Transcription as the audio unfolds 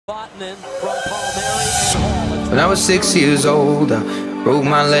When I was 6 years old, I broke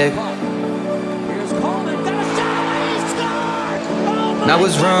my leg. And I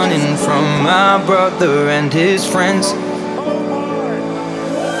was running from my brother and his friends,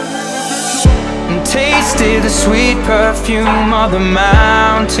 and tasted the sweet perfume of the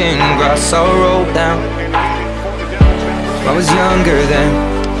mountain grass I rolled down. I was younger then.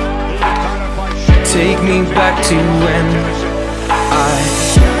 Take me back to when I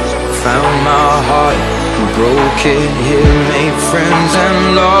found my heart and broke it here, made friends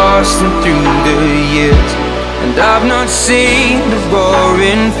and lost them through the years. And I've not seen the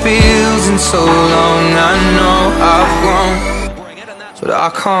roaring fields in so long. I know I've grown, but I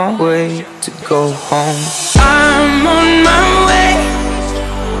can't wait to go home. I'm on my way,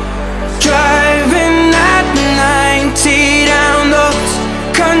 driving at 90 down those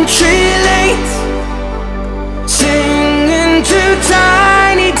country lanes, singing to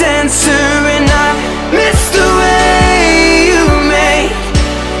Tiny Dancer, and I miss the way you make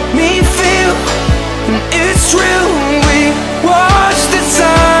me feel. And it's real, we watch the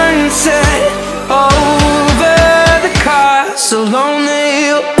sunset over the castle on the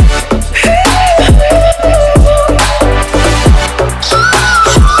hill.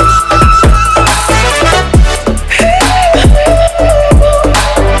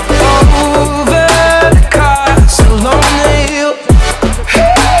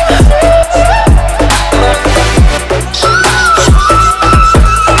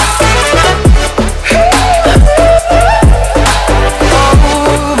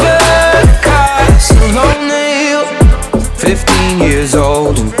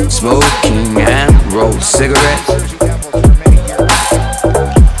 Smoking and rolled cigarettes,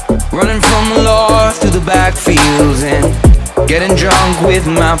 running from the law through the backfields and getting drunk with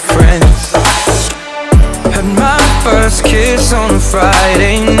my friends. Had my first kiss on a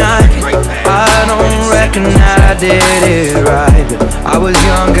Friday night. I don't reckon that I did it right, but I was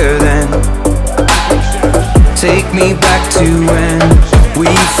younger then. Take me back to when we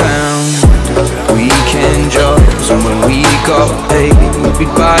found weekend jobs, and when we got paid, we'd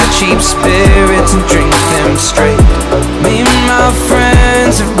buy cheap spirits and drink them straight. Me and my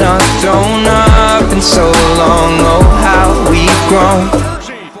friends have not grown up in so long. Oh, how we've grown,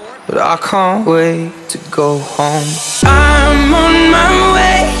 but I can't wait to go home. I'm on my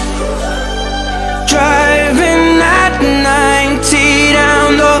way, driving at 90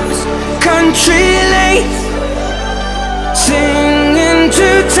 down those country lanes, singing to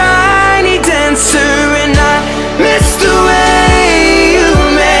Tiny Dancer, and I miss the way you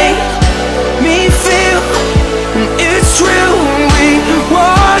make me feel. And it's real, we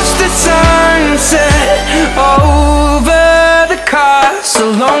watch the sunset over the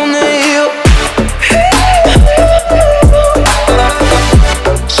castle on the hill.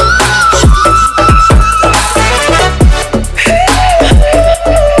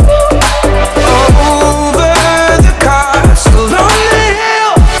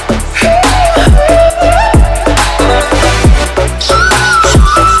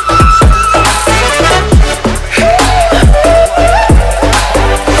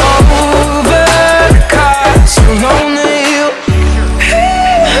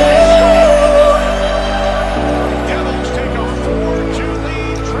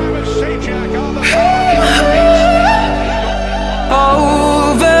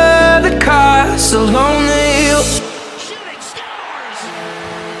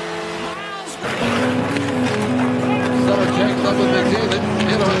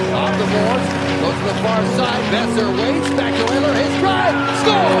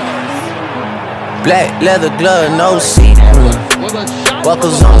 Black leather glove, no see-through.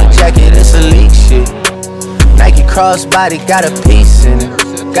 Buckles on the jacket, it's elite shit. Nike crossbody, got a piece in it.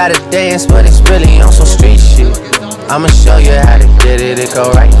 Gotta dance, but it's really on some street shit. I'ma show you how to get it. It go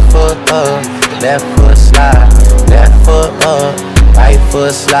right foot up, left foot slide, left foot up, right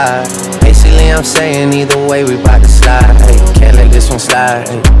foot slide. Basically, I'm saying either way, we bout to slide. Hey, can't let this one slide.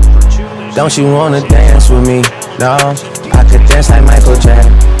 Hey. Don't you wanna dance with me? No, I could dance like Michael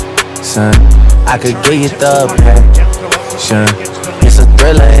Jackson. I could get you the passion. It's a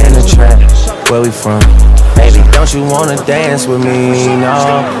thriller in the trap. Where we from? Baby, don't you wanna dance with me? No,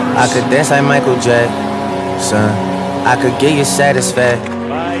 I could dance like Michael Jackson. I could get you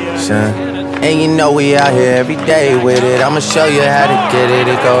satisfaction. And you know we out here every day with it. I'ma show you how to get it.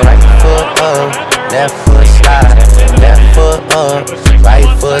 It go right foot up, left foot slide, left foot up, right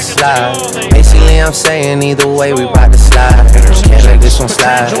foot slide. Basically, I'm saying either way, we bout to slide. Can't let this one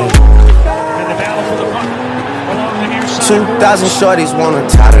slide. 2,000 shorties wanna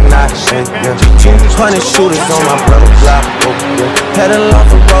tie the knot, yeah. 200 shooters on my brother block, oh, yeah. Pedal off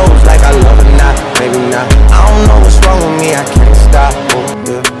the roads like I love it, not, maybe not. I don't know what's wrong with me, I can't stop, oh,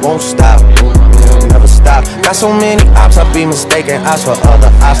 yeah. Won't stop, oh, yeah. Never stop. Got so many ops, I be mistaken ops for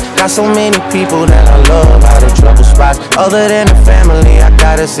other ops. Got so many people that I love out of trouble spots. Other than the family, I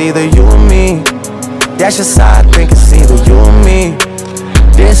got it's either you or me. That's just how I think it's either you or me.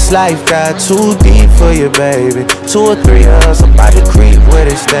 This life got too deep for you, baby. 2 or 3 of us about to creep where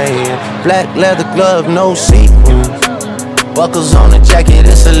they stayin'. Black leather glove, no sequins. Buckles on the jacket,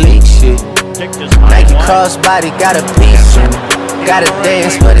 it's elite shit. Nike crossbody, got a piece in it. Gotta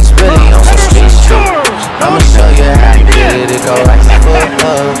dance, but it's really on some street shit. I'ma show you how to get it. It go right foot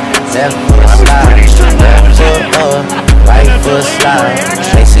up, left foot slide, left foot up, right foot slide.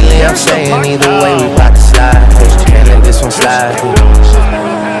 Basically, I'm saying either way we bout to slide. Can't let this one slide.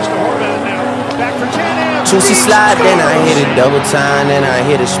 Toosie Slide, then I hit it double time, then I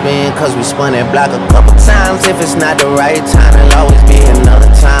hit a spin, cause we spun that block a couple times. If it's not the right time, it'll always be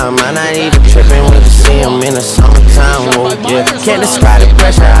another time. I'm not even tripping when you see him in the summertime, oh yeah. Can't describe the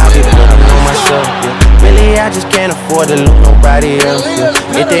pressure I be putting on myself, yeah. Really, I just can't afford to lose nobody else, yeah.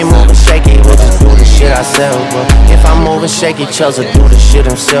 If they moving shaky, we'll just do the shit ourselves, but if I'm moving shaky, Chelsea do the shit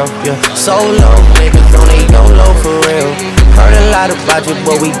himself, yeah. Solo, niggas on they YOLO for real. Heard a lot about you,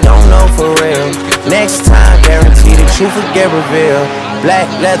 but we don't know for real. Next time, guarantee the truth will get revealed. Black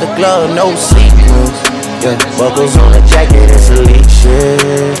leather glove, no sequins, yeah. Buckles on the jacket, it's elite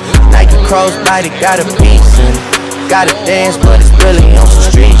shit. Nike crossbody, got a piece in it. Gotta dance, but it's really on some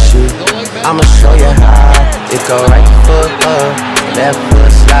street shit. I'ma show you how it go. Right foot up, left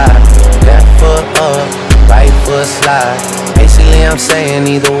foot slide, left foot up, right foot slide. Basically, I'm saying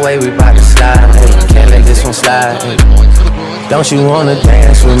either way we bout to slide. Hey, can't let this one slide. Hey. Don't you wanna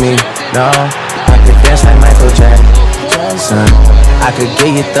dance with me? No, I could dance like Michael Jackson. I could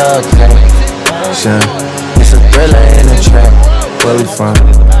get you thug passion. It's a thriller in the track. Where we from?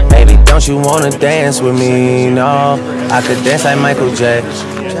 Baby, don't you wanna dance with me? No, I could dance like Michael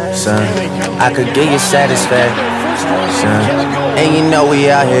Jackson. I could get you satisfaction. And you know we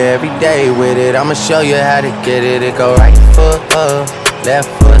out here every day with it. I'ma show you how to get it. It go right foot up, left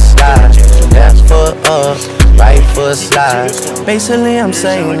foot slide, left foot up, right foot slide. Basically, I'm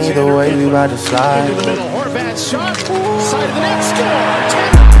saying either way we about to slide. Into the middle, Horvat shot, side of the net, score.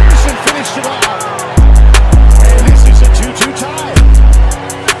 Tanner Pearson finished it off. And this is a 2-2 tie.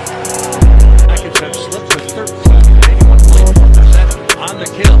 Package have slipped to 81.4% on the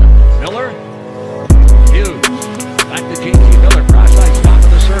kill. Miller, Hughes, back to J.T. Miller, cross ice, top of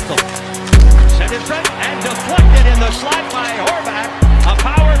the circle. Sent in front and deflected in the slot by Horvat. A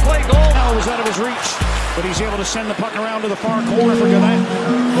power play goal. Now was out of his reach, but he's able to send the puck around to the far corner for Gannett.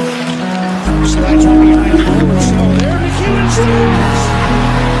 Slides one behind the goal, so there McEwen scores.